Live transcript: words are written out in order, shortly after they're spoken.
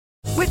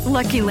With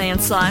Lucky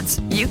Land Slots,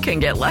 you can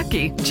get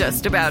lucky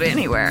just about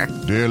anywhere.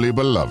 Dearly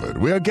beloved,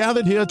 we are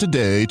gathered here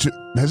today to...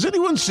 Has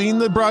anyone seen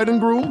the bride and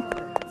groom?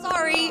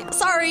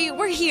 Sorry,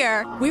 we're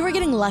here. We were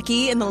getting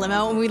lucky in the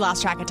limo and we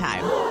lost track of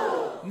time.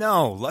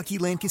 No, Lucky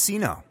Land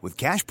Casino, with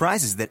cash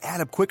prizes that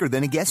add up quicker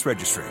than a guest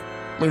registry.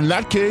 In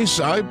that case,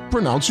 I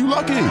pronounce you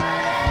lucky.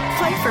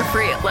 Play for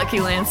free at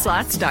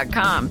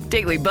LuckyLandSlots.com.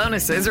 Daily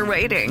bonuses are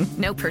waiting.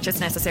 No purchase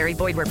necessary.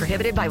 Void where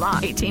prohibited by law.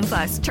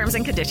 18+. Terms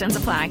and conditions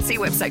apply. See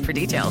website for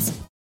details.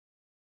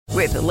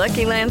 With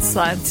Lucky Land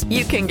Slots,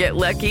 you can get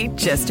lucky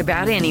just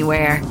about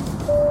anywhere.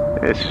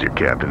 This is your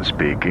captain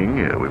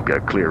speaking. We've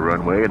got clear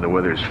runway and the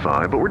weather's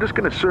fine, but we're just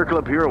going to circle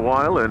up here a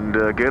while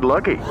and get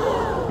lucky.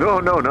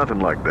 No, nothing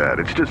like that.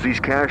 It's just these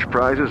cash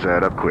prizes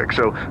add up quick.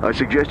 So I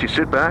suggest you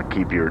sit back,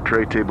 keep your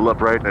tray table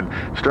upright, and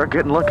start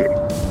getting lucky.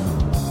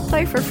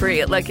 Play for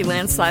free at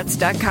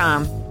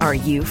LuckyLandSlots.com. Are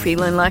you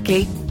feeling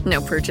lucky?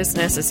 No purchase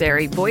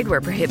necessary. Void where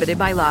prohibited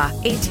by law.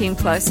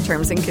 18+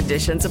 terms and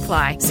conditions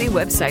apply. See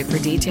website for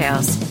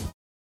details.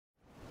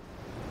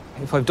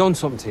 If I've done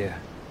something to you,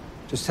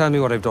 just tell me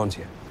what I've done to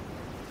you.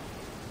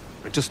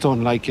 I just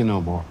don't like you no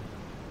more.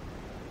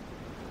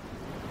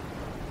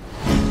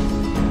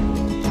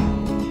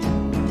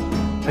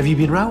 Have you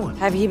been rowing?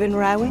 Have you been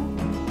rowing?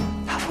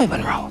 Have we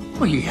been rowing?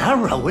 Well, you are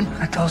rowing.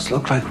 It does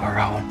look like we're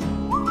rowing.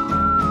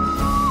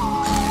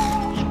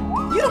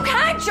 You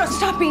can't just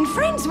stop being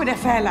friends with a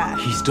fella.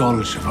 He's dull,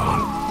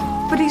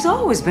 Siobhan. But he's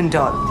always been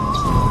dull.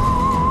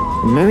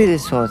 Maybe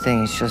this whole thing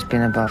has just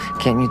been about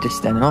getting you to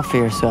stand up for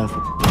yourself.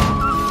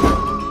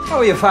 How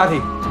are you, fatty?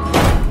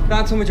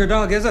 Dancing with your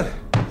dog, is it?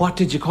 What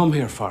did you come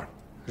here for?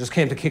 I just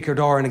came to kick your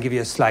door in and give you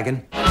a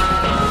slagging.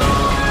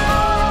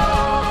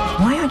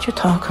 Why aren't you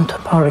talking to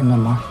Porrig no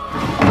more?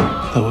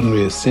 That wouldn't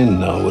be a sin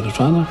now, would it,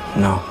 Father?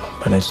 No,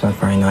 but it's not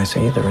very nice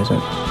either, is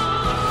it?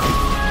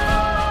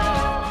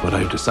 What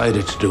I've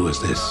decided to do is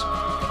this.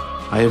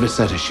 I have a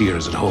set of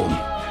shears at home,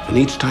 and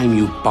each time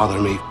you bother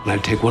me, I'll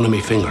take one of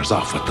my fingers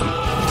off with them.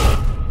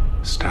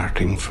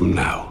 Starting from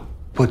now.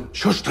 But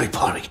shush like,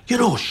 Porrig. You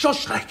know,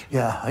 shush like.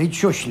 Yeah, I'd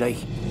shush like.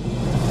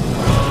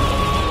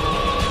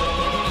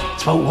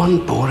 It's about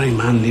one boring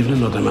man leaving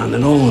another man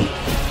alone.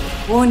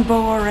 One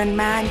boring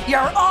man.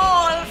 You're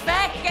all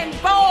fucking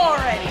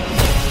boring.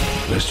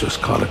 Let's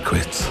just call it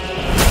quits.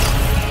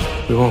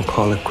 We won't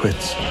call it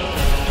quits.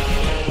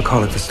 We'll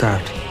call it the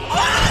start.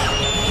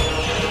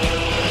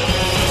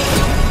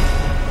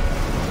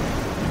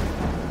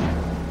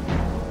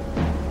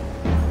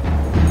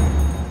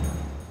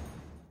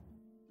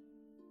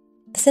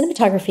 The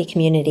cinematography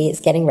community is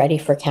getting ready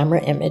for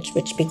Camera Image,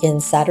 which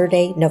begins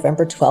Saturday,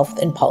 November 12th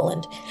in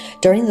Poland.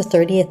 During the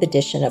 30th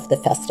edition of the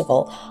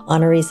festival,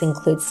 honorees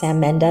include Sam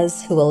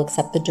Mendes, who will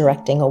accept the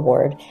Directing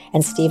Award,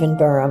 and Stephen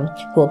Burham,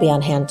 who will be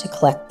on hand to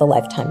collect the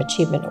Lifetime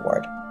Achievement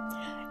Award.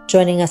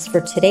 Joining us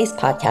for today's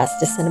podcast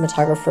is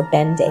cinematographer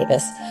Ben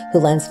Davis, who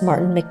lends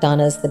Martin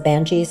McDonagh's The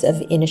Banshees of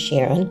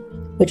Inisherin,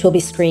 which will be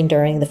screened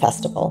during the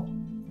festival.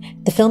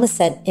 The film is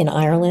set in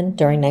Ireland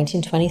during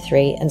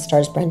 1923 and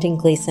stars Brendan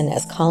Gleeson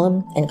as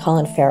Colm and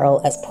Colin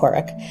Farrell as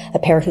Porrick, a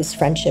pair whose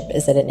friendship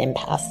is at an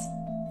impasse.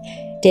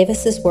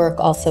 Davis's work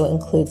also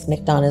includes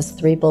McDonagh's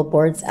 3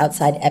 Billboards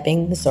Outside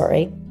Ebbing,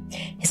 Missouri.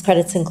 His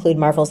credits include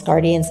Marvel's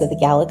Guardians of the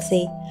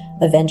Galaxy,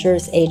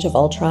 Avengers Age of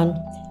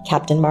Ultron,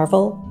 Captain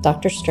Marvel,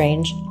 Doctor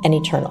Strange, and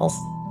Eternals.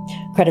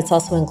 Credits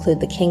also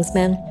include The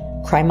Kingsman,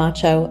 Cry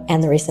Macho,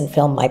 and the recent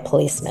film My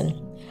Policeman.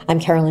 I'm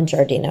Carolyn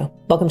Giardino.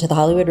 Welcome to the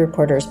Hollywood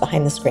Reporters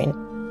Behind the Screen.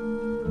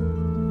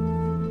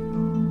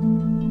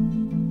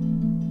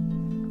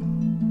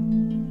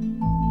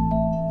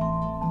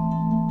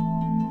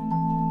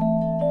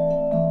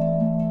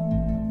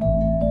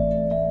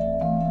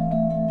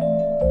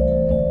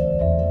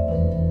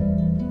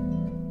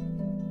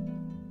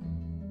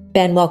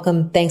 Ben,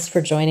 welcome. Thanks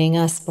for joining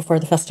us before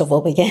the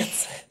festival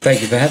begins.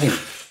 Thank you for having me.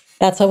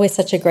 That's always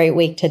such a great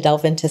week to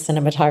delve into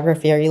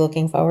cinematography. Are you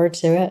looking forward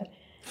to it?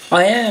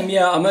 I am,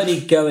 yeah. I'm only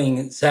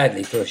going,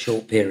 sadly, for a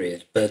short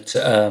period, but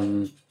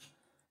I'm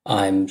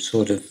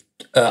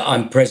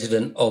I'm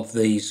president of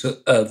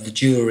the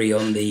jury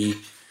on the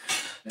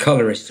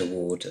Colorist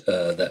Award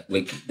that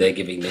they're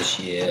giving this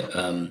year.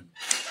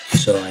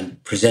 So I'm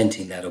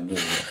presenting that award,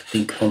 I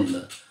think, on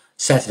the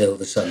Saturday or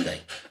the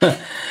Sunday.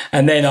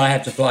 And then I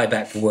have to fly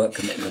back for work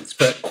commitments,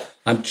 but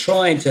I'm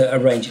trying to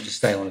arrange it to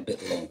stay on a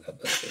bit longer,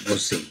 but we'll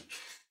see.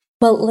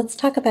 Well, let's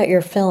talk about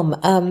your film.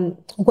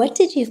 What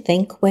did you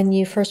think when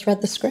you first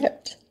read the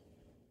script?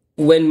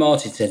 When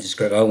Martin sent the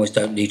script, I almost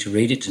don't need to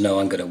read it to know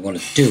I'm going to want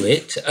to do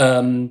it.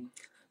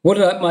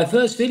 My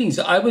first feelings?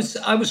 I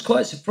was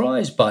quite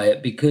surprised by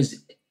it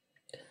because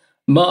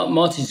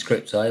Martin's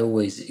scripts I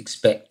always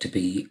expect to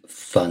be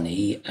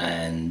funny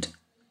and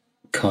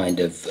kind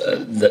of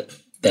that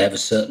they have a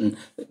certain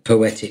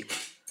poetic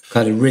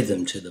kind of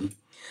rhythm to them.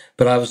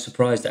 But I was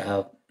surprised at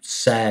how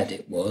sad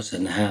it was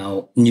and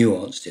how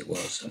nuanced it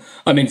was.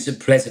 I mean, it's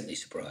pleasantly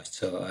surprised,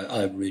 so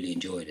I really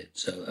enjoyed it.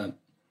 So,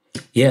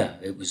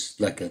 it was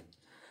like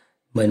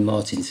when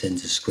Martin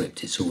sends a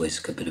script, it's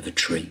always a bit of a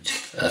treat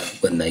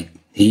when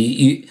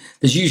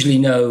there's usually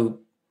no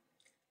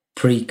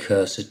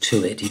precursor to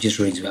it. He just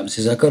rings me up and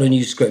says, "I've got a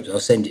new script,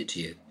 I'll send it to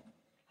you."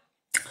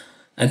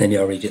 And then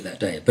I'll read it that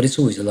day. But it's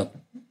always a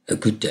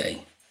good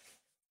day.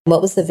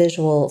 What was the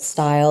visual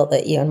style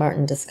that you and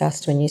Martin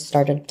discussed when you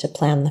started to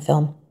plan the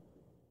film?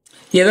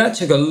 Yeah, that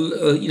took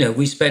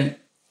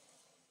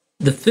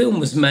the film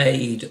was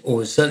made, or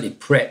was certainly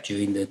prepped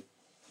during the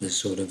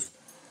sort of,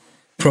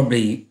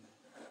 probably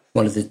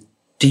one of the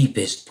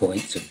deepest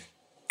points of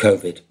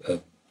COVID,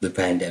 of the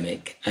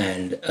pandemic.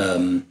 And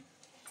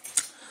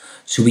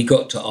so we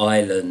got to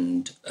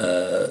Ireland,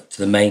 to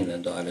the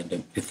mainland Ireland,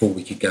 and before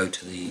we could go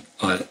to the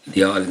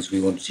islands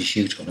we wanted to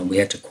shoot on, and we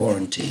had to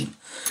quarantine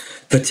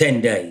for 10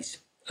 days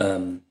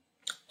in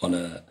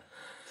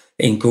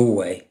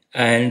Galway.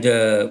 And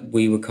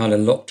we were kind of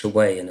locked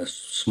away in a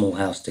small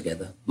house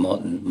together,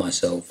 Martin,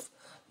 myself,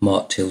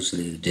 Mark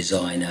Tilsley, the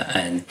designer,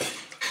 and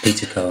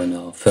Peter Cohen,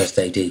 our first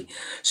AD.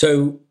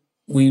 So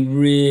we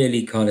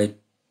really kind of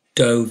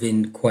dove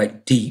in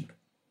quite deep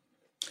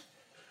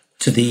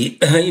to the,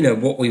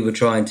 what we were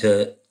trying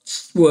to,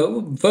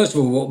 well, first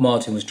of all, what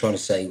Martin was trying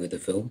to say with the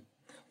film,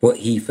 what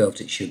he felt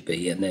it should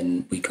be. And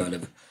then we kind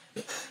of,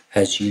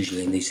 as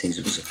usually in these things,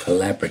 it was a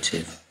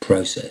collaborative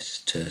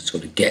process to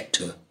sort of get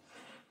to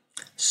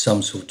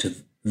some sort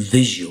of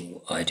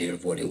visual idea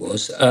of what it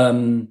was.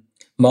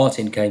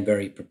 Martin came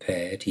very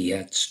prepared. He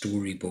had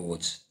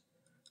storyboards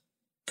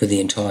for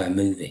the entire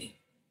movie.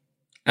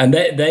 And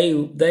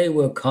they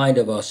were kind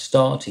of our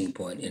starting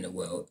point in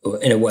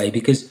a way,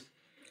 because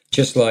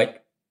just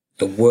like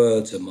the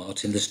words of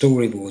Martin, the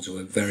storyboards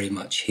were very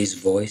much his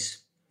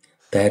voice.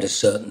 They had a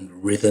certain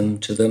rhythm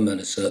to them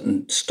and a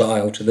certain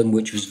style to them,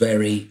 which was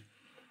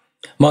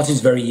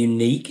Martin's very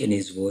unique in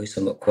his voice.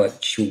 I'm not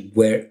quite sure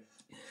where.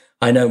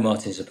 I know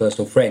Martin's a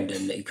personal friend,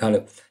 and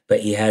but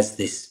he has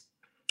this,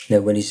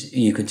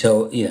 you can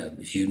tell,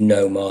 if you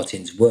know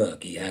Martin's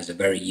work, he has a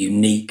very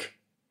unique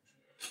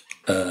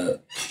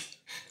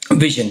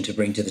vision to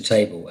bring to the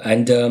table.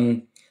 And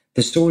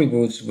the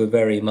storyboards were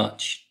very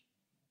much,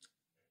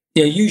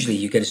 usually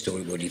you get a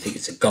storyboard, you think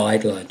it's a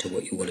guideline to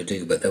what you want to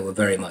do, but they were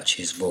very much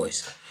his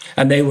voice.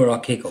 And they were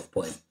our kickoff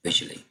point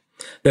visually.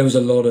 There was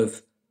a lot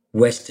of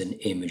Western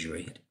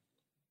imagery.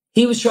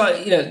 He was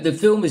trying, the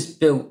film is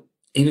built,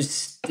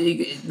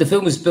 the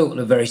film was built on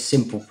a very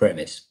simple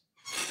premise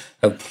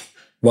of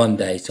one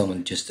day someone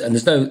and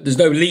there's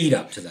no lead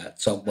up to that.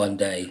 So one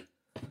day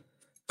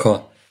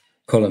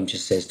Colm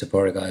just says to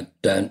Porrick, "I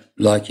don't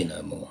like you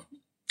no more."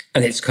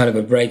 And it's kind of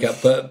a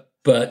breakup,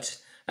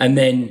 and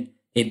then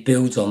it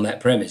builds on that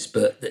premise,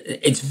 but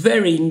it's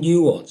very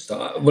nuanced.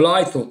 Well,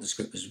 I thought the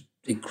script was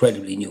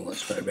incredibly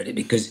nuanced when I read it,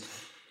 because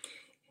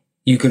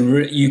you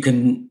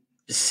can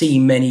see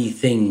many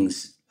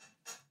things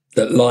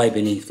that lie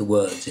beneath the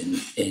words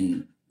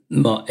in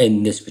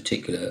this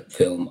particular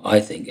film. I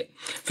think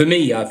for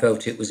me, I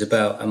felt it was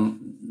about,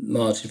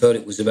 Martin felt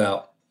it was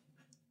about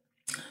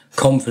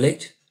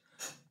conflict.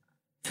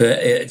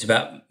 It's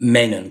about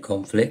men and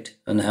conflict,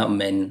 and how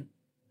men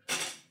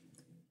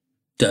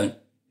don't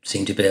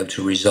seem to be able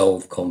to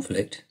resolve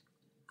conflict.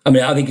 I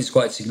mean, I think it's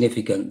quite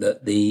significant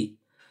that the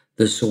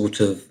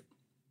sort of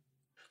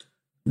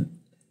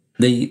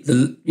the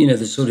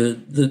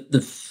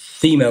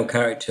female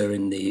character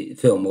in the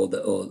film, or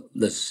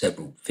there's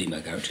several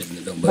female characters in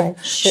the film, but right.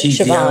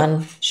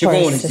 Siobhan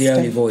is the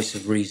only voice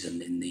of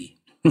reason in the,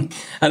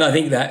 and I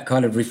think that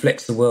kind of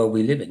reflects the world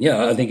we live in.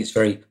 Yeah, I think it's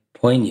very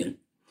poignant,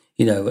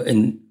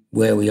 in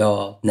where we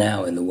are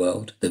now in the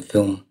world. The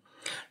film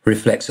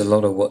reflects a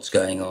lot of what's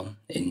going on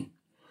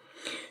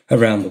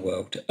around the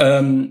world.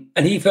 And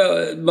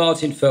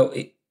Martin felt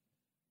it.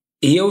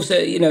 He also,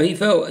 he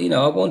felt,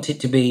 I want it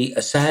to be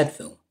a sad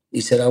film.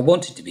 He said, I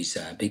want it to be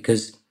sad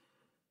because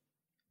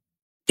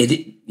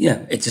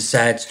it's a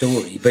sad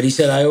story. But he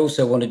said, I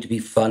also want it to be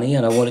funny,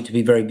 and I want it to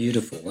be very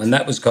beautiful. And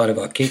that was kind of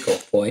our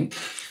kickoff point.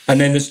 And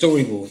then the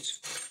storyboards,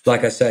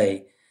 like I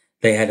say,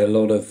 they had a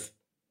lot of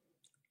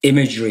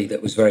imagery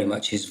that was very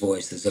much his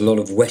voice. There's a lot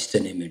of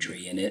Western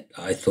imagery in it,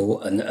 I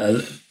thought. And,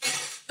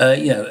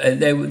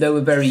 they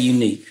were very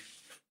unique.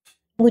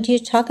 Would you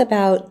talk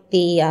about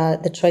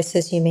the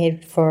choices you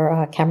made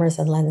for cameras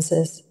and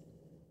lenses?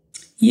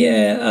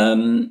 Yeah,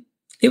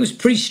 it was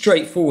pretty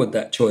straightforward,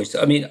 that choice.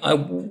 I mean,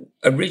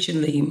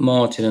 originally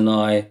Martin and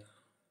I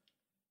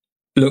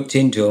looked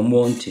into and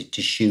wanted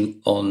to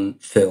shoot on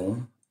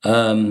film.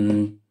 But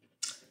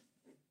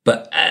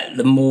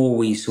the more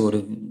we sort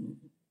of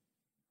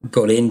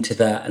got into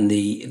that and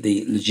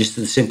just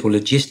the simple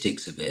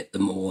logistics of it, the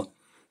more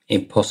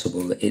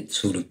impossible it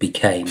sort of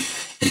became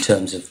in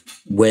terms of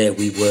where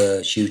we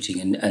were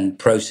shooting and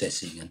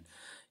processing and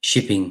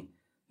shipping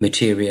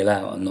material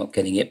out and not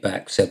getting it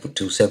back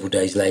till several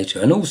days later.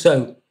 And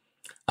also,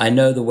 I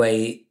know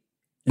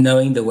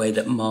knowing the way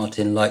that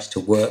Martin likes to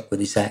work with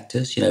his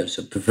actors,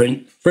 so for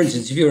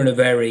instance, if you're in a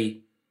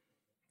very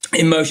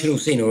emotional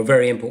scene or a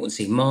very important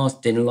scene,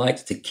 Martin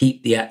likes to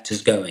keep the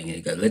actors going.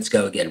 He'll go, let's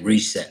go again,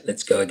 reset,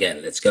 let's go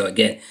again,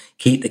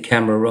 keep the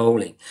camera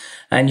rolling.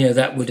 And,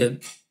 that would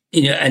have,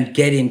 and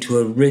get into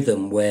a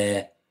rhythm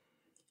where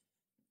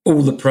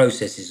all the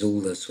processes,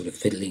 all the sort of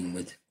fiddling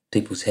with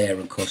people's hair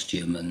and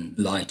costume and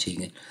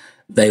lighting,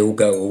 they all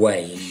go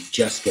away, and you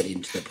just get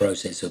into the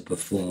process of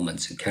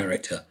performance and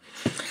character,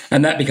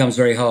 and that becomes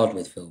very hard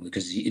with film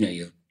because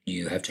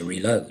you have to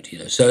reload.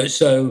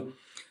 So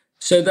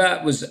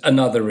that was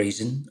another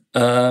reason.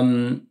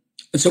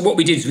 So what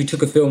we did is we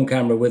took a film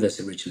camera with us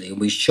originally,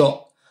 and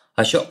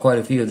I shot quite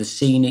a few of the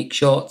scenic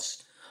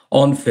shots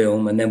on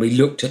film, and then we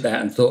looked at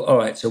that and thought, all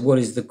right, so what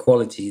is the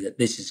quality that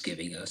this is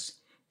giving us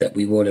that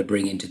we want to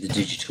bring into the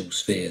digital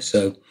sphere?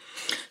 So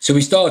we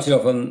started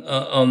off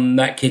on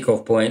that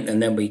kickoff point,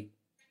 and then we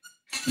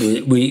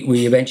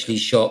eventually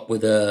shot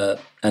with an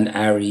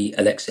Arri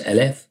Alexa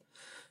LF,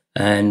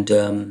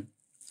 and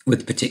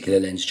with particular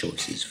lens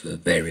choices for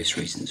various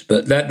reasons.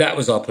 But that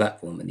was our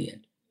platform in the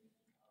end.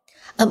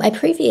 I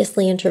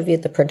previously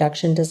interviewed the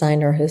production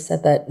designer who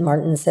said that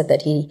Martin said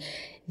that he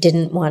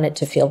didn't want it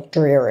to feel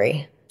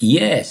dreary.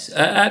 Yes,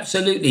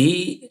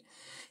 absolutely.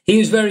 He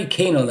was very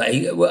keen on that.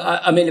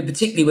 I mean,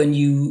 particularly when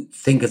you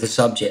think of the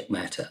subject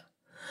matter.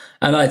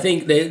 And I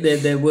think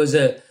there was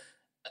there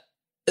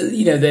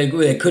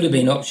could have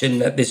been an option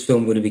that this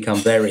film would have become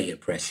very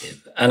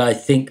oppressive. And I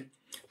think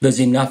there's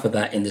enough of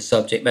that in the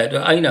subject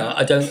matter. I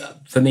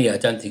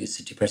don't think it's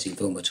a depressing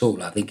film at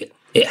all. I think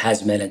it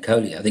has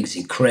melancholia. I think it's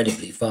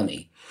incredibly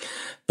funny.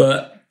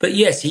 But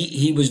yes,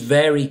 he was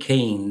very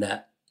keen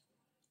that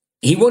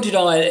he wanted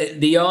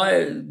the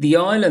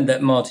island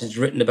that Martin's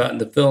written about in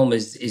the film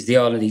is the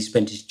island he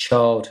spent his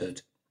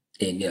childhood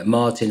in.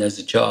 Martin, as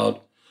a child,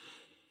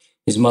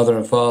 his mother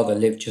and father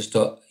lived just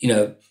on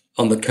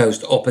the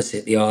coast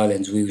opposite the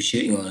islands we were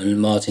shooting on,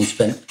 and Martin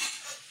spent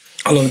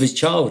a lot of his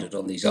childhood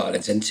on these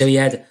islands, and so he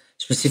had a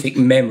specific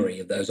memory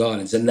of those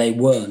islands, and they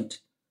weren't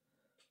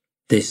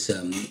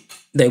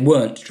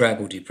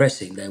drab or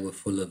depressing. They were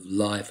full of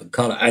life and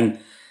colour. And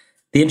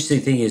the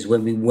interesting thing is,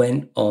 when we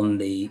went on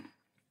the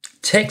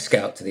tech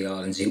scout to the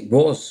islands, it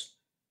was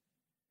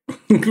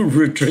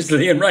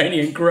drizzly and rainy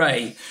and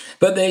grey,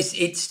 but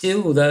it's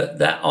still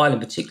that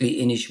island,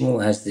 particularly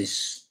Inishmore, has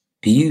this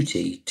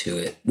beauty to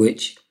it,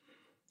 which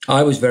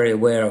I was very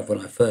aware of when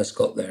I first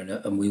got there,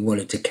 and we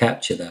wanted to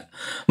capture that.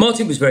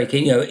 Martin was very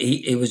keen.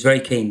 He was very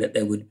keen that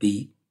there would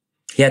be.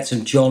 He had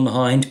some John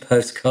Hind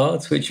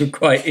postcards, which were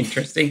quite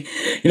interesting,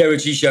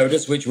 which he showed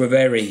us, which were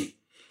very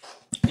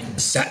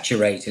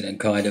saturated and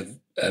kind of.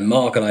 And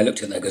Mark and I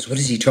looked at them and goes, "What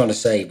is he trying to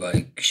say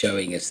by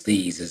showing us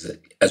these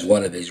as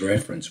one of his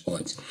reference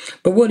points?"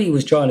 But what he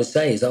was trying to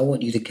say is, I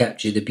want you to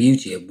capture the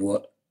beauty of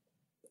what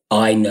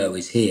I know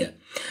is here.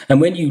 And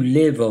when you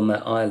live on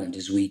that island,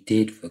 as we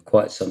did for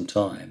quite some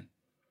time,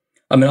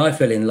 I mean, I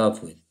fell in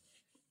love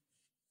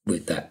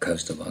with that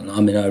coastal island.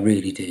 I mean, I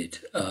really did.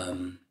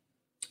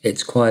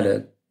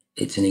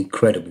 It's an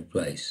incredible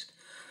place.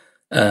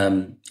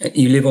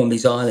 You live on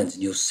these islands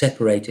and you're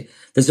separated.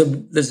 There's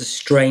a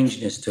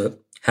strangeness to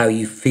how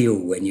you feel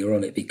when you're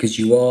on it, because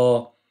you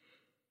are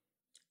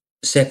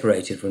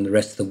separated from the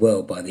rest of the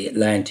world by the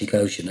Atlantic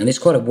Ocean, and it's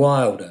quite a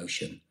wild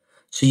ocean.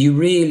 So you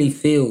really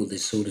feel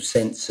this sort of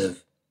sense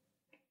of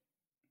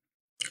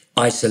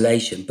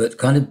isolation, but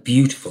kind of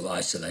beautiful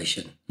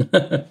isolation,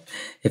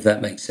 if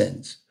that makes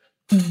sense.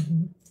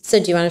 Mm-hmm. So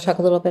do you want to talk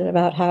a little bit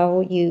about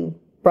how you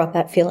brought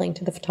that feeling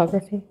to the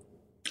photography?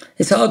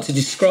 It's hard to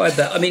describe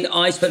that. I mean,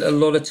 I spent a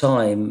lot of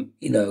time,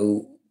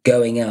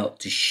 going out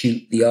to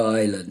shoot the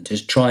island,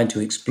 just trying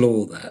to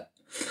explore that.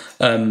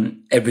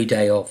 Every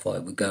day off, I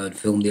would go and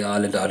film the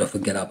island. I'd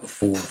often get up at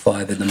 4 or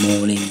 5 in the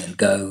morning and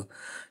go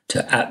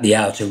to at the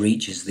outer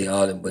reaches of the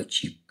island,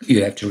 which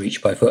you have to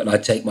reach by foot. And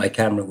I'd take my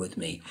camera with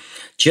me,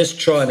 just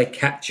trying to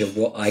capture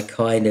what I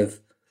kind of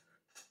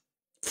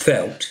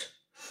felt.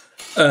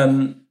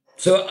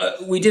 So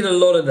we did a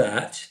lot of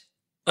that.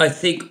 I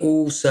think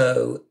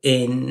also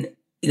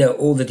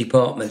all the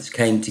departments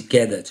came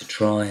together to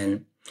try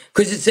and,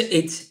 because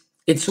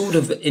it's sort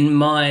of, in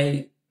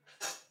my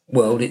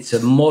world, it's a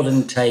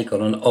modern take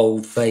on an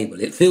old fable.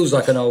 It feels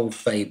like an old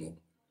fable,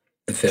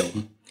 the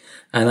film,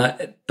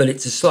 but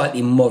it's a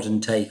slightly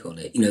modern take on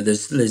it.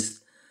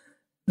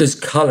 There's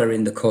colour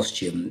in the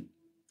costume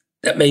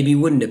that maybe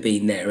wouldn't have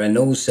been there, and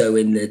also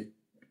in the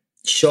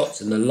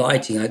shots and the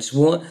lighting.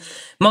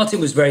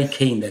 Martin was very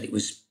keen that it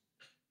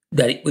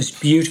was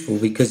beautiful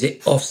because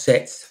it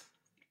offsets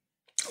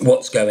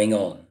what's going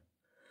on.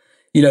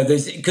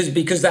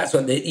 Because that's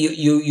what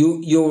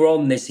you're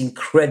on this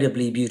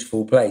incredibly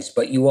beautiful place,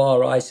 but you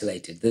are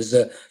isolated. There's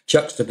a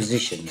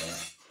juxtaposition there,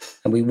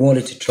 and we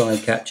wanted to try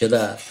and capture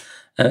that.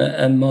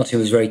 And Martin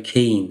was very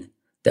keen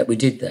that we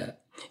did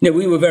that.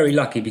 We were very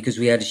lucky because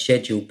we had a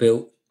schedule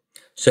built,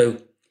 so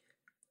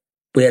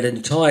we had an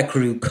entire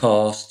crew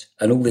cast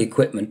and all the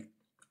equipment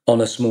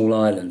on a small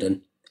island,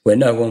 and where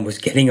no one was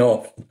getting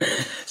off.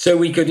 So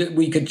we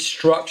could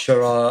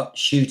structure our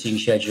shooting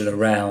schedule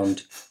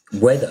around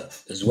weather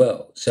as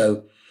well.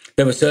 So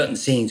there were certain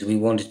scenes we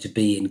wanted to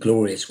be in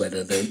glorious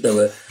weather. There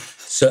were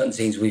certain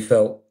scenes we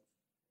felt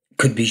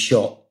could be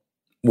shot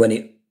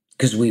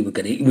because we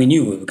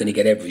knew we were going to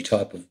get every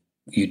type of,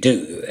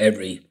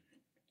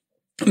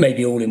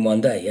 maybe all in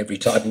one day, every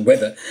type of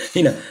weather,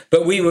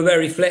 but we were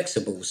very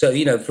flexible. So,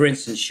 for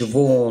instance,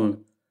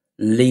 Siobhan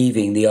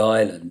leaving the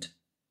island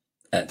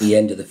at the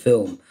end of the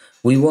film,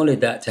 we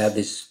wanted that to have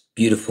this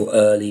beautiful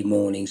early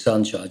morning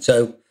sunshine.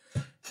 So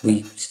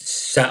we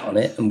sat on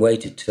it and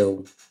waited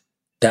till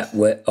that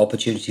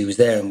opportunity was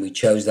there, and we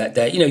chose that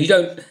day. You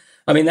don't,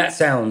 I mean, that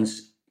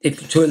sounds,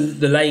 if to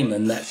the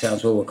layman, that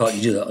sounds, well, can't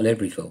you do that on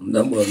every film?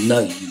 Well,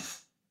 no,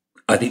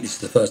 I think this is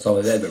the first time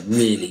I've ever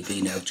really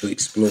been able to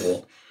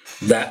explore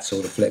that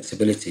sort of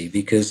flexibility,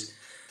 because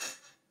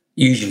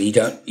usually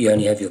you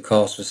only have your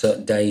cast for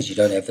certain days, you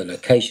don't have the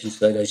locations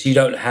for those days, so you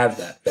don't have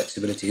that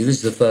flexibility. This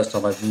is the first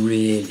time I've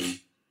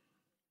really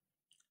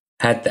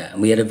had that.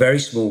 And we had a very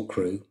small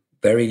crew,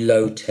 very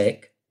low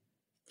tech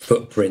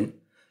footprint,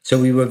 so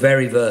we were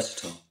very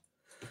versatile.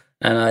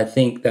 And I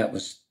think that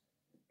was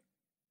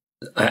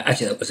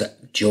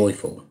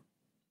joyful.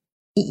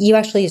 You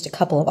actually used a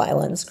couple of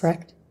islands,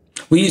 correct?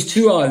 We used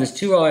two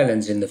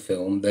islands in the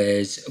film.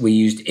 We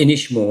used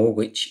Inishmore,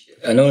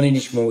 and on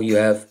Inishmore you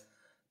have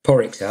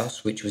Porrick's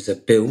house, which was a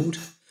build.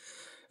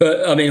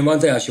 But I mean, one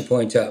thing I should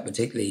point out,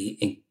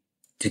 particularly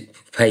to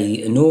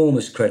pay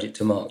enormous credit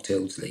to Mark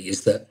Tildesley,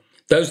 is that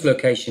those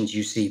locations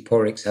you see,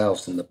 Porrick's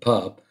house and the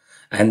pub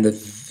and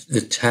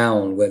the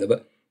town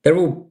they're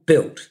all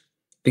built,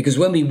 because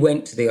when we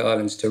went to the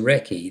islands to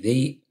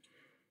recce,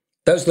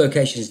 those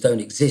locations don't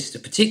exist,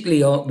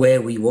 particularly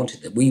where we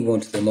wanted them. We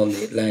wanted them on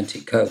the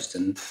Atlantic coast,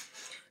 and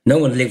no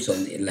one lives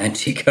on the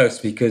Atlantic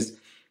coast because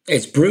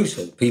it's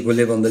brutal. People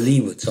live on the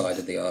leeward side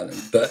of the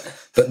island, but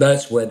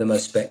that's where the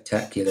most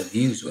spectacular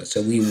views were.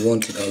 So we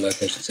wanted our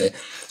locations there.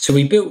 So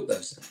we built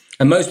those.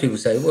 And most people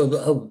say,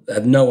 well, I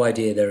have no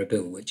idea they're a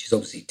build, which is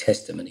obviously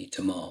testimony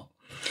to Mark.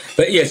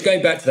 But yes,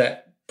 going back to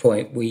that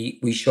point, we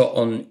shot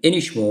on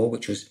Inishmore,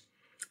 which was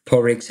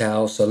Porrick's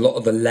house, a lot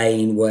of the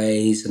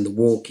laneways and the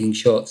walking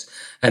shots,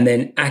 and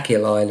then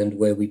Achill Island,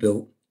 where we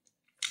built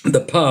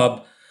the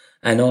pub,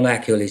 and on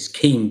Achill is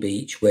Keene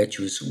Beach, which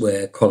was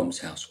where Colum's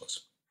house was.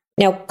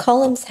 Now,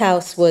 Colum's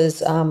house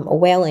was a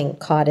whaling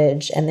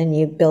cottage, and then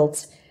you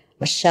built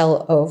a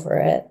shell over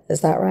it.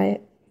 Is that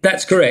right?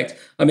 That's correct.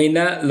 I mean,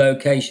 that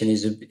location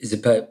is a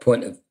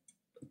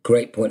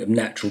great point of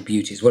natural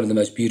beauty. It's one of the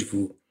most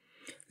beautiful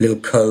little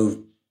cove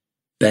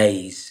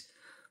bays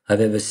I've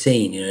ever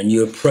seen, and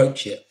you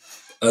approach it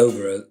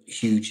over a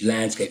huge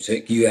landscape, so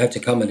you have to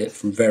come at it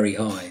from very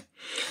high.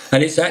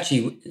 And it's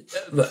actually,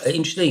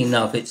 interestingly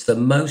enough, it's the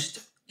most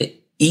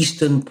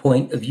eastern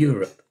point of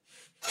Europe.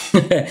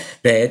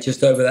 There,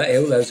 just over that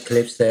hill, those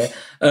cliffs there.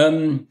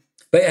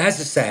 But it has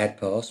a sad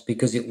past,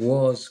 because it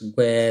was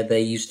where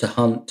they used to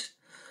hunt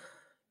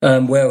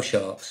whale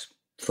sharks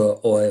for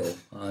oil,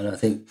 and I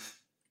think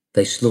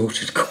they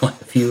slaughtered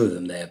quite a few of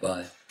them there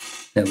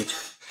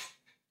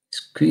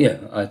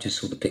I just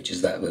saw the pictures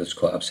of that. It was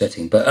quite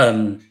upsetting, but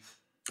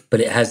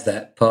it has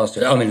that past.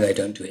 I mean, they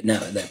don't do it now.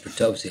 They're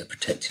obviously a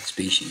protected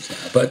species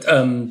now, but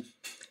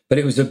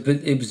it was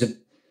a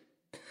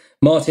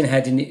Martin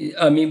had.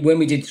 I mean, when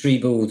we did Three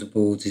Boards,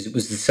 it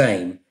was the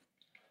same.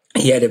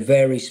 He had a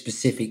very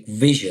specific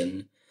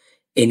vision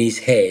in his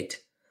head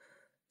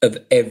of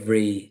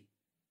every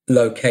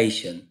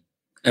location,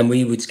 and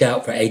we would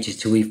scout for ages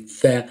till we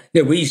found.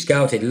 We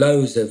scouted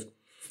loads of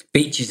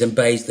beaches and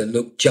bays that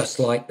looked just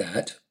like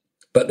that,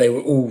 but they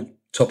were all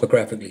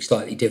topographically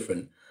slightly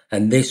different.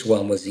 And this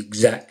one was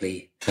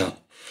exactly how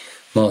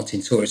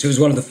Martin saw it. So it was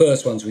one of the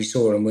first ones we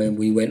saw, and when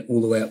we went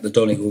all the way up the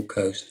Donegal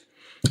coast,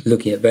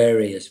 looking at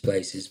various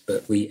places,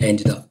 but we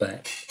ended up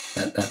back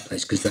at that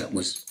place because that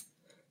was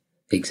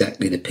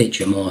exactly the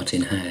picture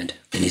Martin had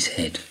in his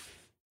head.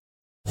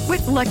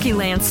 With Lucky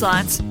Land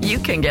Slots, you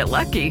can get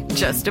lucky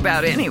just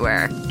about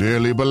anywhere.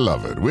 Dearly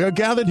beloved, we are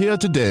gathered here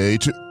today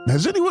to...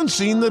 Has anyone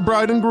seen the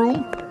bride and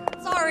groom?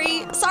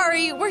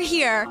 Sorry, we're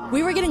here.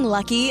 We were getting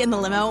lucky in the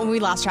limo and we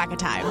lost track of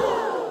time.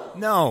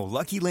 No,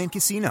 Lucky Land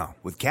Casino,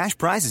 with cash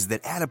prizes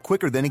that add up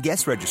quicker than a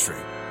guest registry.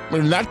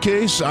 In that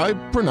case, I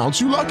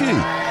pronounce you lucky.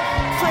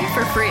 Play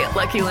for free at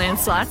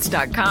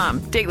LuckyLandSlots.com.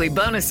 Daily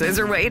bonuses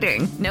are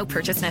waiting. No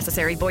purchase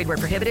necessary. Void where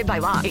prohibited by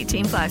law.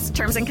 18+.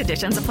 Terms and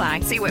conditions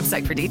apply. See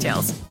website for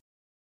details.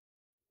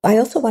 I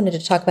also wanted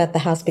to talk about the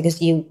house because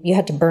you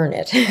had to burn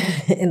it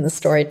in the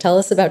story. Tell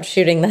us about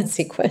shooting that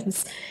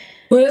sequence.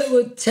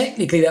 Well,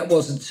 technically that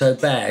wasn't so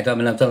bad. I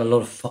mean, I've done a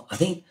lot of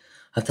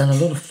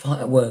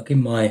firework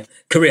in my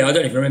career. I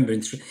don't even remember.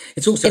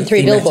 It's also in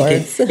Three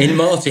Billboards. In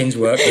Martin's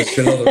work, there's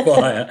a lot of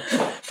fire.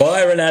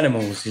 Fire and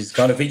animals is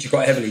kind of featured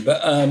quite heavily.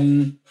 But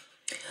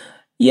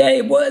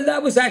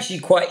that was actually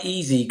quite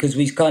easy because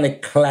we kind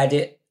of clad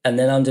it, and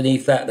then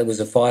underneath that there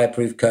was a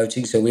fireproof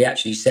coating. So we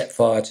actually set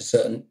fire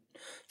to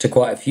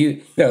quite a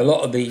few. A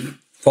lot of the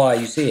fire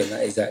you see in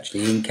that is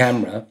actually in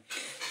camera,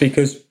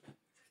 because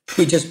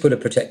we just put a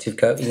protective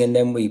coating and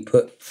then we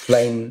put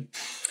flame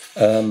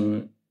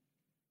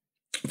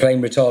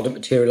retardant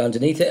material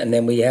underneath it, and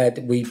then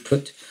we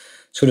put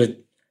sort of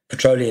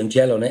petroleum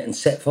gel on it and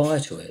set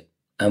fire to it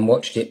and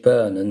watched it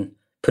burn and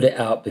put it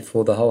out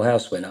before the whole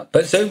house went up.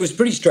 But so it was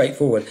pretty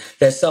straightforward.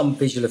 There's some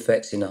visual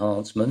effects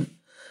enhancement,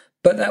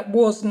 but that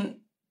was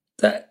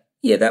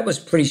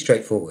pretty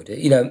straightforward.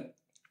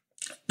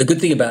 The good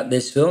thing about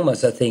this film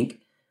is I think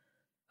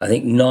I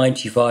think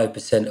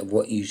 95% of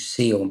what you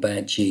see on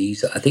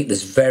Banshees, I think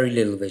there's very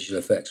little visual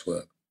effects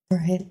work.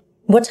 Right.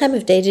 What time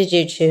of day did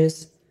you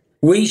choose?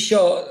 We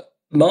shot,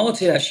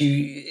 Martin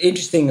actually,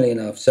 interestingly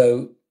enough,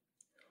 so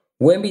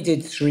when we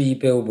did 3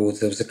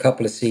 Billboards, there was a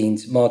couple of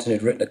scenes, Martin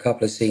had written a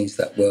couple of scenes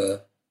that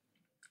were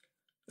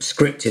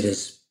scripted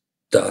as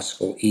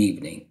dusk or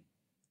evening.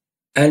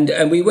 And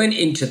we went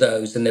into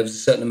those, and there was a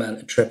certain amount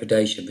of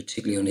trepidation,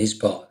 particularly on his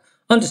part.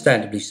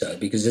 Understandably so,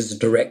 because as a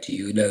director,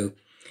 you know,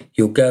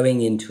 you're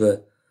going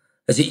into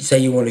as you say,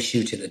 you want to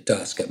shoot it at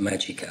dusk at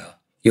magic hour.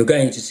 You're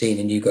going into a scene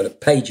and you've got a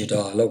page of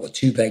dialogue or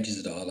 2 pages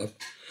of dialogue.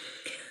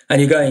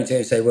 And you're going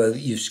to say, well,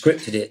 you've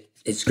scripted it.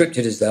 It's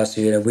scripted as dusk,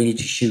 so, you know, we need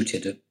to shoot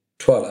it at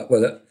twilight.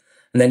 Well,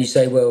 and then you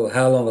say, well,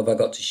 how long have I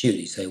got to shoot?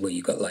 You say, well,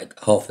 you've got like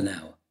half an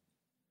hour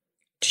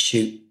to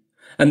shoot.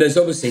 And there's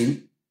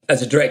obviously,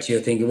 as a director,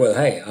 you're thinking, well,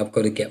 hey, I've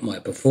got to get my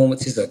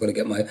performances. I've got to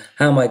get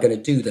how am I going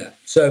to do that?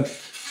 So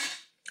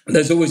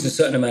there's always a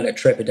certain amount of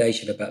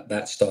trepidation about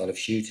that style of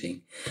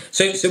shooting.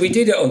 So we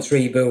did it on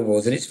 3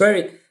 Billboards, and it's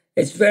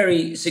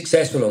very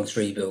successful on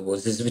 3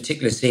 Billboards. There's a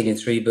particular scene in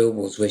 3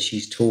 Billboards where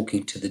she's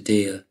talking to the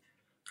deer,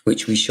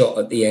 which we shot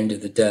at the end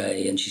of the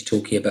day, and she's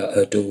talking about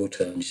her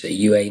daughter, and you say,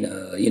 you ain't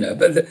her, you know.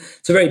 But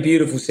it's a very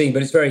beautiful scene,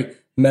 but it's very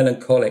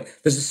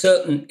melancholic. There's a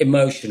certain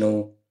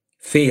emotional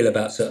feel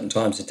about certain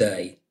times of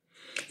day.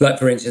 Like,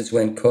 for instance,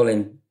 when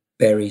Colin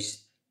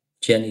buries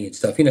Jenny and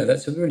stuff, you know,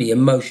 that's a really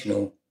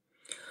emotional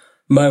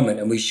moment,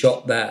 and we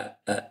shot that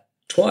at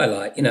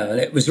twilight, you know, and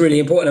it was really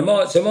important.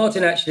 And so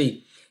Martin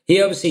actually,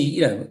 he obviously,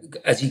 you know,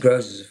 as he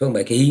grows as a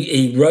filmmaker,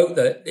 he wrote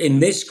that in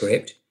this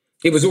script.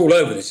 It was all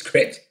over the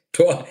script.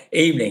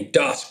 Evening,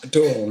 dusk,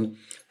 dawn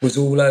was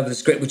all over the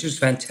script, which was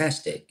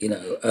fantastic, you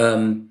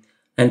know.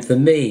 And for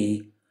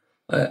me,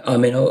 I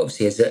mean,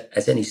 obviously,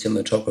 as any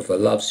cinematographer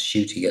loves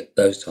shooting at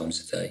those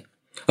times of day.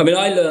 I mean,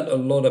 I learned a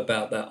lot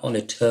about that on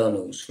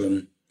Eternals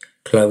from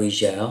Chloe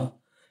Zhao.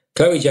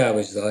 Chloe Zhao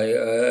was,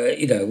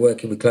 you know,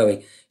 working with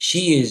Chloe.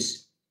 She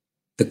is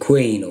the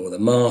queen or the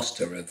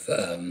master of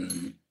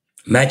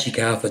magic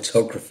hour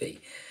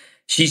photography.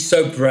 She's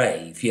so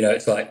brave, you know.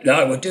 It's like,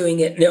 no, we're doing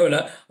it. No,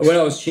 when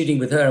I was shooting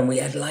with her, and we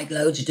had like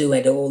loads to do, we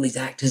had all these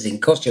actors in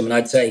costume, and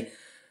I'd say,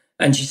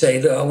 and she'd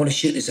say, look, I want to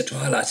shoot this at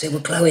twilight. I'd say,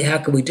 well, Chloe, how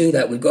can we do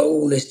that? We've got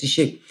all this to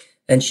shoot.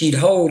 And she'd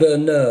hold her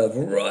nerve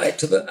right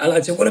to the, and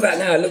I'd say, what about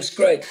now? It looks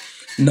great.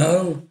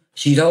 No,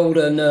 she'd hold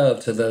her nerve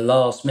to the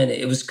last minute.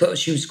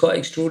 She was quite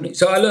extraordinary.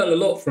 So I learned a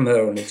lot from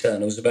her on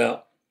Eternals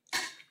about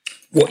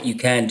what you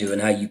can do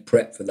and how you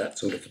prep for that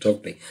sort of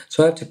photography.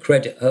 So I have to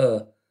credit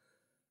her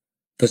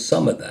for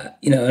some of that,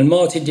 you know. And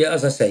Martin,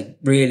 as I say,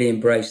 really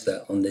embraced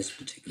that on this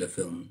particular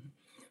film.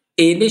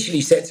 He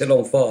initially sets it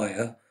on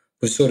fire,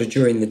 was sort of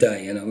during the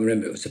day, and I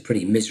remember it was a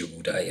pretty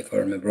miserable day, if I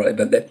remember right.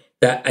 But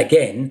that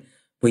again,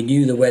 we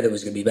knew the weather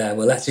was going to be bad.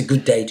 Well, that's a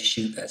good day to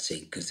shoot that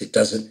scene, because it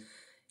doesn't.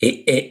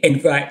 In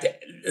fact,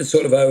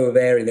 sort of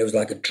overbearing. There was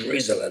like a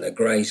drizzle and a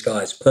grey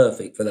sky. It's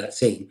perfect for that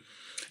scene.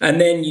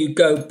 And then you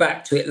go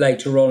back to it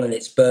later on, and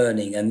it's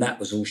burning, and that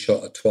was all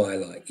shot at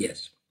twilight.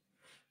 Yes.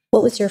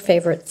 What was your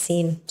favorite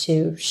scene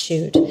to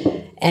shoot?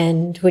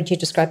 And would you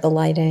describe the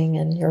lighting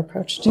and your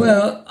approach to it?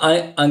 Well,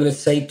 I'm going to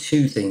say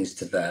 2 things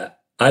to that.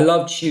 I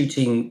loved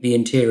shooting the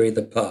interior of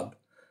the pub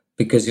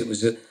because it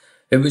was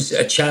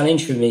a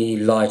challenge for me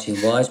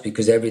lighting-wise,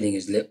 because everything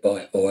is lit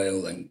by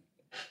oil and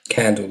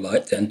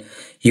candlelight, and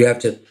you have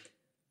to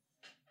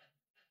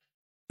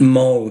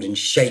mould and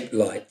shape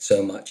light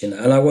so much. And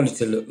I wanted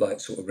to look like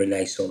sort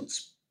of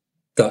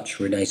Dutch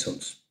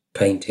Renaissance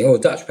painting, or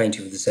Dutch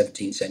painting of the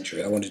 17th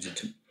century. I wanted it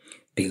to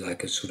be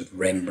like a sort of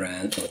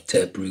Rembrandt or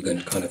Ter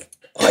Brueggen kind of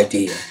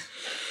idea.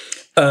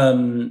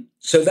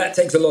 So that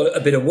takes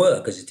a bit of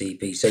work as a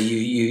DP. So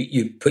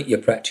you put your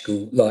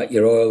practical light,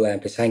 your oil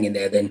lamp is hanging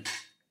there. Then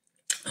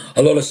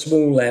a lot of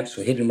small lamps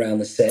were hidden around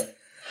the set,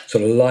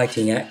 sort of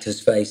lighting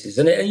actors' faces,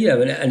 and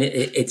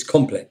it's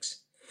complex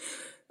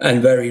and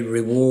very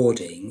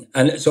rewarding.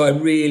 And so I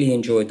really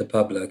enjoyed the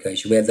pub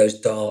location. We had those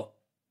dark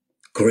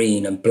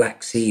green and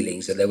black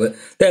ceilings, and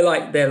they're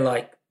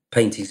like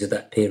paintings of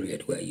that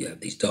period where you have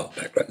these dark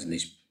backgrounds and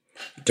this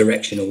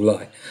directional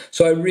light.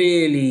 So I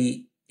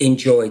really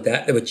enjoyed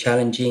that. They were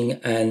challenging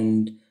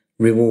and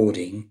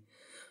rewarding,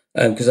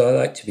 because I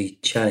like to be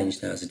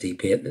challenged now as a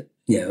DP.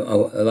 You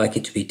know, I like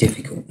it to be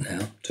difficult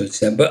now to an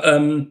extent.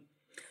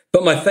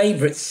 But my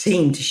favourite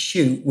scene to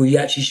shoot, we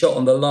actually shot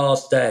on the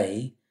last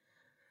day,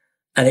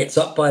 and it's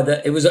up by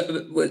it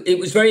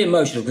was very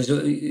emotional, because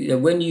you know,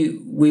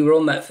 we were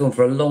on that film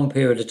for a long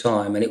period of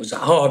time, and it was a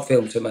hard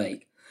film to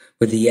make,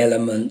 with the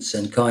elements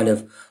and kind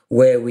of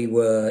where we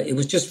were. It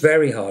was just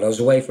very hard. I was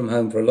away from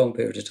home for a long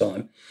period of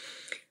time.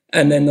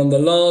 And then on the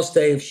last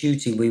day of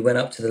shooting, we went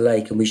up to the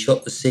lake and we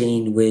shot the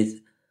scene with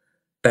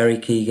Barry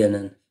Keoghan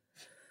and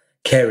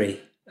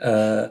Kerry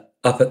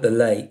up at the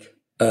lake,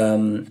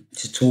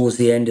 towards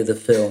the end of the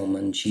film,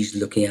 and she's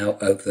looking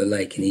out over the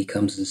lake and he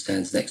comes and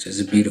stands next to her.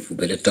 There's a beautiful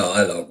bit of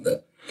dialogue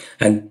there.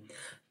 And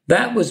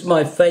that was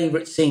my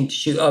favourite scene to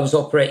shoot. I was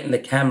operating the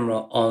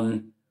camera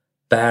on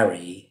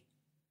Barry,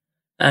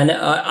 And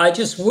I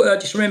just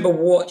remember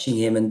watching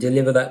him and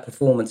deliver that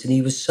performance, and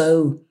he's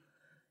so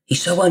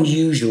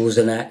unusual as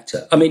an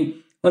actor. I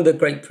mean, one of the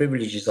great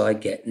privileges I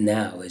get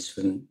now is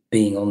from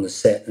being on the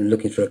set and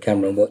looking through a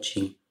camera and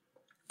watching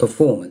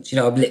performance. You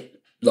know, I've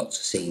lit lots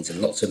of scenes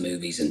and lots of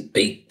movies and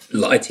big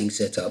lighting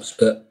setups,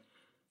 but,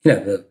 you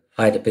know,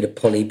 I had a bit of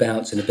poly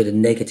bounce and a bit of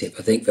negative,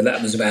 I think, but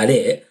that was about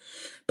it.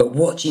 But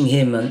watching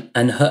him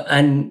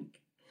and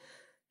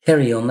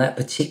Kerry on that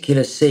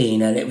particular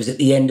scene, and it was at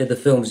the end of the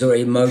film, it was a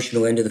very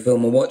emotional end of the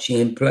film, and watching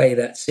him play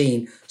that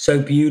scene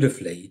so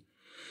beautifully.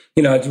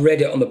 You know, I'd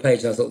read it on the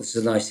page and I thought this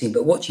is a nice scene,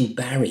 but watching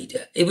Barry,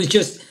 it was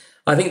just,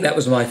 I think that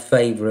was my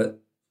favourite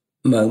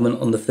moment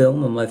on the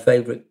film and my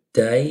favourite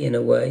day in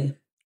a way.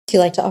 Do you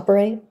like to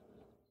operate?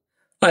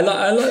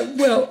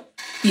 Well,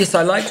 yes,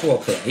 I like to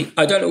operate.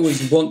 I don't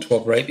always want to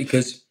operate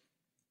because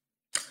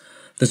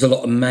there's a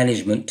lot of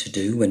management to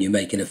do when you're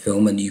making a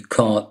film, and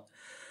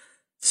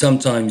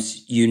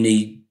sometimes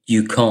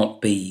you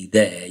can't be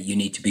there. You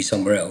need to be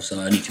somewhere else,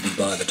 and I need to be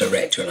by the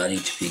director, and I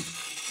need to be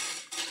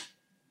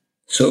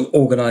sort of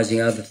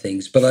organising other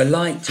things. But I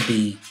like to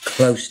be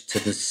close to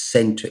the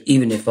centre,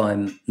 even if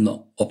I'm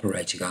not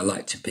operating. I don't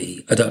like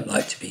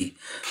to be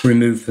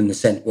removed from the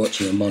centre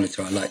watching a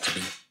monitor. I like to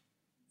be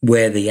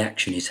where the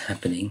action is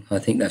happening. I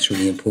think that's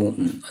really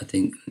important. I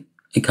think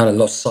it kind of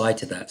lost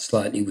sight of that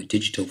slightly with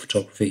digital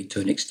photography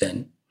to an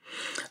extent.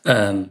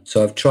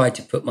 So I've tried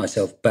to put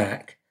myself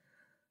back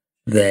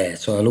there.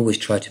 So I'll always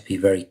try to be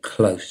very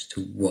close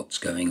to what's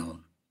going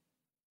on.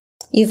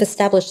 You've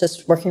established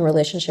this working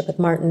relationship with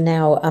Martin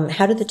now.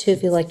 How do the two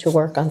of you like to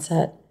work on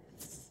set?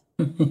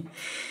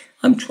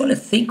 I'm trying to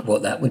think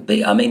what that would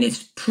be. I mean,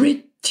 it's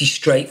pretty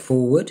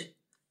straightforward.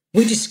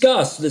 We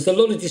discuss, there's a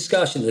lot of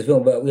discussion in the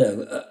film about, you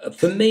know,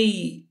 for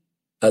me,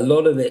 a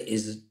lot of it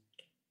is,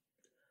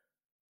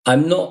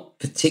 I'm not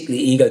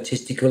particularly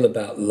egotistical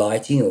about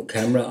lighting or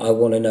camera. I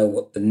want to know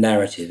what the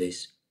narrative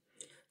is.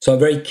 So I'm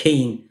very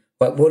keen,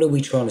 like, what are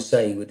we trying to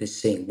say with this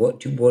scene?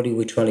 What are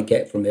we trying to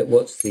get from it?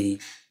 What's the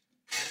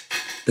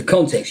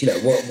context, you know,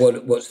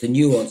 what's the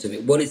nuance of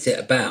it? What is it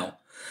about?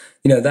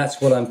 You know,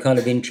 that's what I'm kind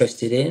of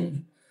interested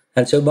in.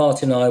 And so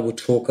Martin and I will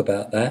talk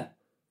about that.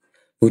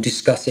 We'll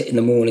discuss it in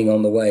the morning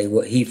on the way,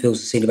 what he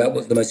feels the scene about,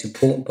 what's the most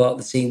important part of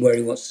the scene, where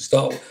he wants to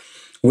start,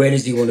 where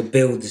does he want to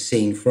build the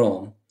scene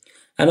from.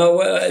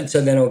 And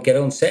so then I'll get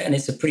on set, and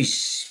it's a pretty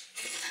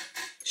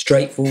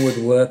straightforward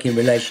working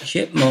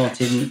relationship.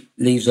 Martin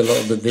leaves a lot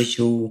of the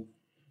visual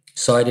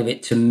side of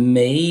it to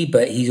me,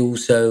 but he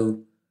also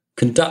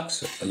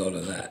conducts a lot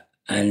of that.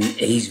 And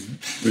he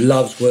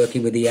loves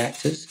working with the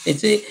actors.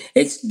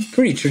 It's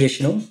pretty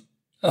traditional.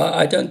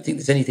 I don't think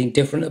there's anything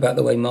different about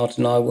the way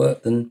Martin and I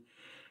work than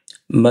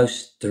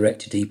most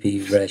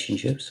director-DP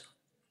relationships.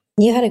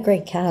 You had a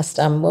great cast.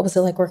 What was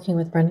it like working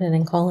with Brendan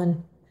and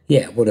Colin?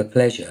 Yeah, what a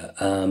pleasure.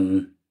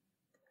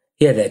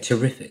 Yeah, they're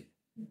terrific.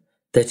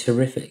 They're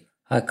terrific.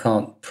 I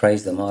can't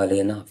praise them highly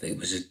enough. It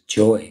was a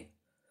joy.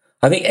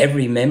 I think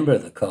every member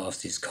of the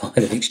cast is kind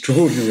of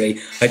extraordinary.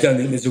 I don't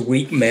think there's a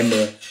weak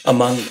member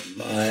among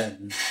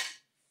them.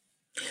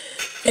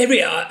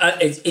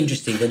 It's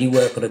interesting when you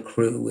work on a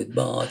crew with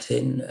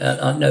Martin.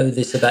 I know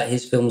this about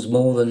his films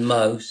more than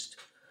most.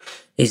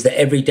 Is that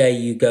every day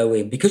you go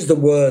in, because the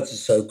words are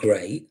so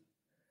great,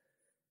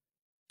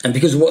 and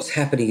because what's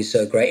happening is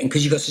so great, and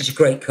because you've got such a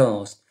great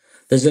cast,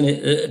 there's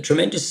a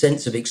tremendous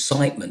sense of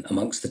excitement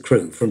amongst the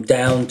crew, from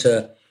down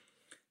to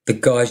the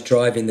guys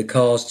driving the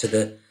cars to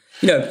the,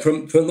 you know,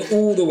 from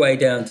all the way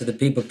down to the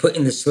people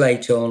putting the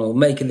slate on or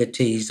making the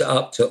teas,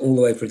 up to all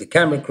the way through the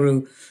camera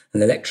crew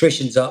and the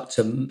electricians up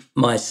to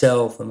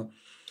myself. And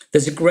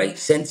there's a great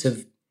sense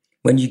of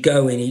when you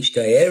go in each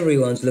day,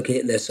 everyone's looking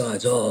at their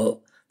sides.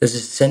 Oh, there's a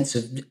sense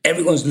of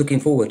everyone's looking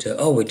forward to,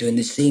 oh, we're doing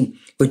this scene.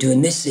 We're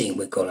doing this scene.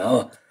 We're going,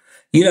 oh,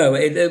 you know,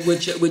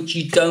 which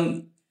you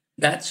don't,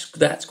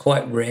 that's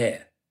quite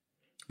rare,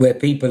 where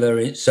people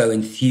are so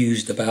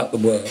enthused about the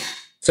work.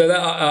 So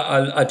that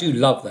I do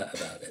love that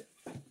about it.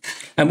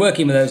 And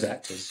working with those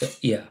actors,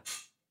 yeah,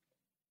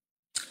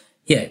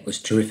 it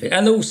was terrific.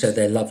 And also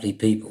they're lovely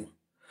people.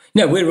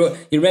 You know,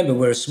 you remember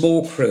we're a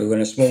small crew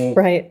and a small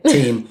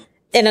team.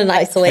 In an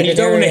isolated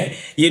area.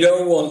 You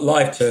don't want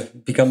life to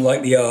become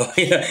like the art.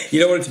 You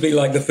don't want it to be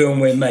like the film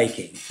we're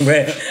making,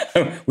 where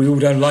we all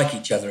don't like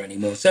each other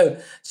anymore. So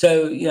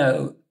you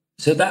know,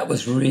 so that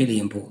was really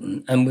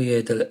important. And we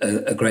had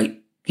a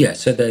great,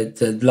 so they're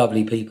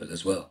lovely people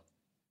as well.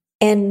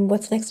 And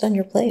what's next on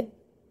your plate?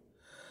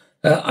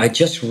 I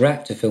just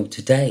wrapped a film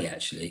today,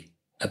 actually,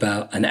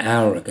 about an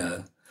hour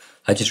ago.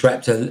 I just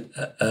wrapped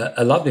a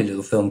lovely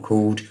little film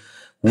called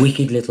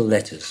Wicked Little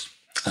Letters,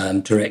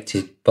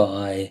 directed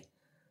by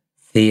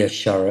Thea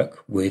Sharrock,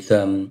 with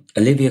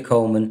Olivia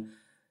Colman,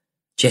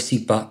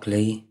 Jessie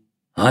Buckley,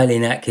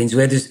 Eileen Atkins,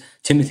 where there's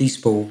Timothy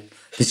Spall,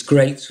 this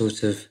great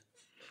sort of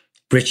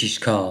British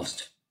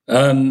cast.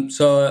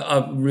 So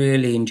I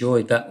really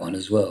enjoyed that one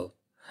as well.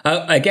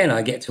 Again,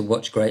 I get to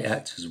watch great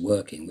actors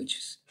working, which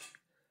is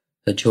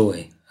a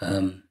joy.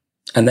 And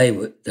they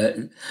were.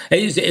 It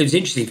was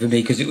interesting for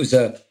me because it was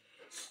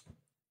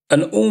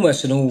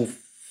almost an all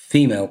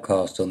female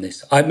cast on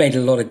this. I've made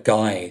a lot of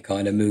guy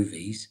kind of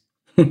movies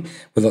with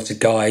lots of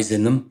guys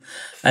in them.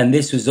 And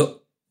this was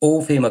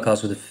all female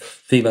cast with a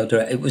female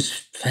director. It was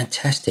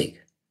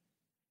fantastic.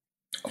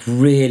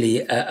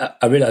 Really,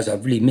 I realised I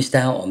really missed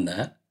out on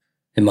that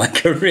in my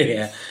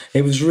career.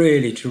 It was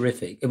really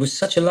terrific. It was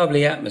such a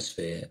lovely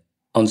atmosphere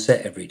on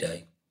set every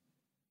day.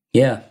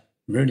 Yeah,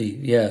 really,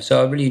 yeah. So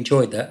I really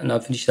enjoyed that, and I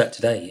finished that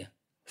today, yeah.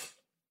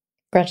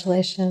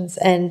 Congratulations.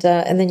 And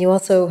then you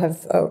also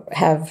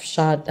have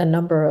shot a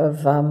number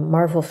of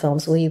Marvel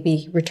films. Will you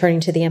be returning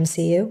to the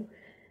MCU?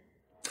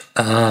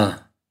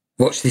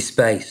 Watch this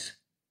space.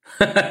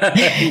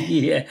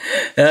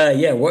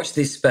 Yeah, watch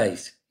this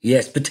space.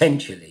 Yes,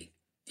 potentially.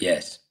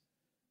 Yes.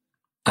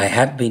 I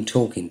have been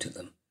talking to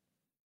them.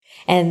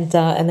 And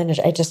then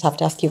I just have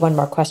to ask you one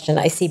more question.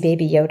 I see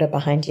Baby Yoda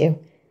behind you.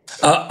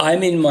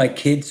 I'm in my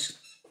kids'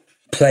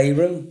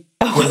 playroom.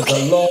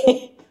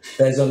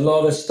 There's a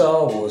lot of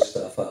Star Wars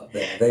stuff up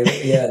there.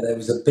 There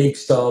was a big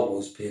Star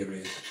Wars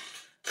period.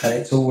 And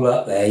it's all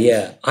up there,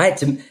 yeah.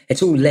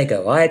 It's all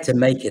Lego. I had to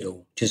make it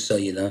all, just so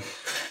you know.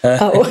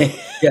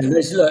 Yeah,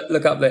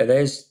 look up there.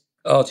 There's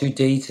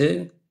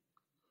R2-D2.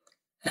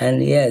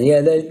 And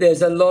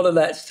there's a lot of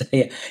that stuff.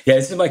 Yeah,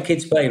 this is my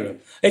kids' playroom.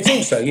 It's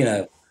also,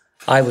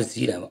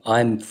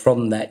 I'm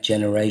from that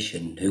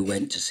generation who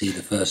went to see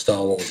the first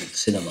Star Wars at the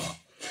cinema.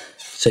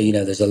 So,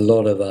 there's a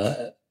lot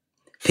of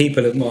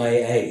people of my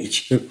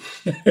age who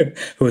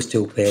are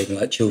still playing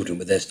like children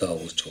with their Star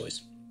Wars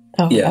toys.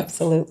 Oh, yeah.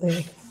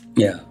 Absolutely.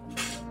 Yeah.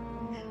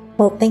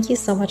 Well, thank you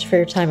so much for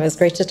your time. It was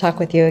great to talk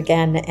with you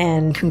again,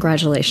 and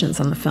congratulations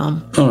on the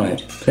film. All right.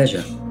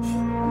 Pleasure.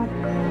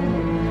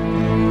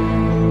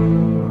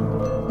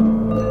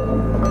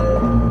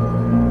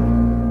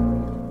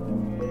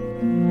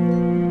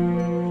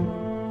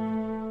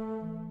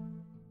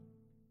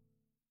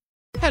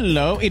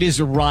 Hello, it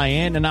is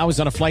Ryan, and I was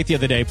on a flight the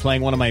other day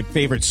playing one of my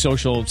favorite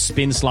social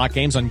spin slot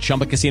games on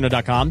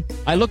ChumbaCasino.com.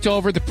 I looked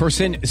over the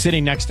person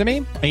sitting next to me,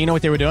 and you know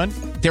what they were doing?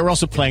 They were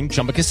also playing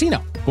Chumba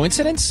Casino.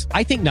 Coincidence?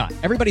 I think not.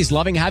 Everybody's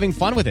loving having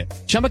fun with it.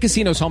 Chumba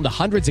Casino is home to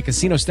hundreds of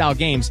casino-style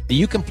games that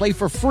you can play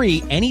for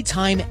free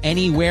anytime,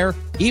 anywhere,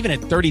 even at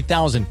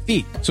 30,000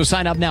 feet. So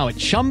sign up now at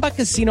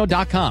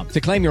ChumbaCasino.com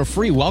to claim your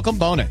free welcome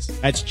bonus.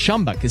 That's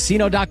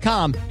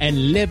ChumbaCasino.com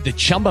and live the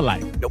Chumba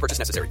life. No purchase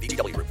necessary.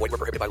 VGW. Void where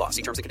prohibited by law.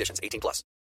 See terms and conditions. 18+.